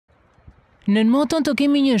Në moton të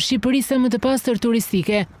kemi një Shqipëri sa më të pastër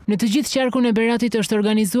turistike. Në të gjithë qarkun e Beratit është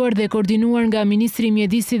organizuar dhe koordinuar nga Ministri i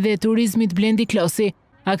Mjedisit dhe Turizmit Klosi,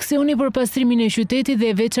 aksioni për pastrimin e qytetit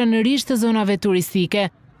dhe veçanërisht të zonave turistike.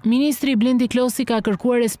 Ministri Klosi ka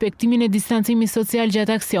kërkuar respektimin e distancimit social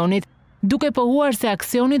gjatë aksionit, duke pohuar se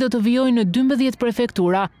aksioni do të vijojë në 12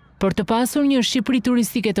 prefektura për të pasur një Shqipëri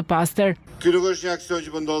turistike të pastër. Ky nuk është një aksion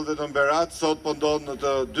që po ndodh vetëm në Berat, sot po ndodh në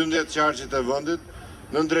të 12 qarqet e vendit,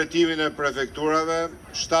 në drejtimin e prefekturave,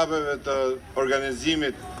 shtabeve të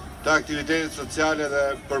organizimit të aktivitetit sociale dhe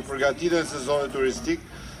për përgatitjen e sezonit turistik.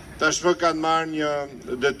 Tashmë kanë marrë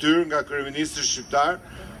një detyrë nga kryeministri shqiptar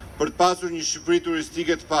për të pasur një Shqipëri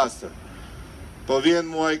turistike të pastër. Po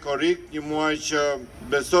vjen muaj korrik, një muaj që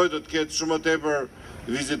besoj do të ketë shumë më tepër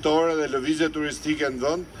vizitore dhe lëvizje turistike në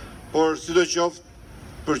vend, por sidoqoftë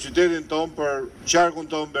për qytetin tonë, për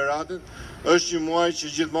qarkun tonë Beratin, është një muaj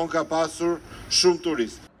që gjithmonë ka pasur shumë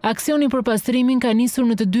turistë. Aksioni për pastrimin ka nisur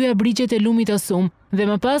në të dyja brigjet e lumit të Sum dhe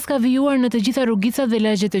më pas ka vijuar në të gjitha rrugicat dhe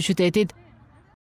lagjet e qytetit.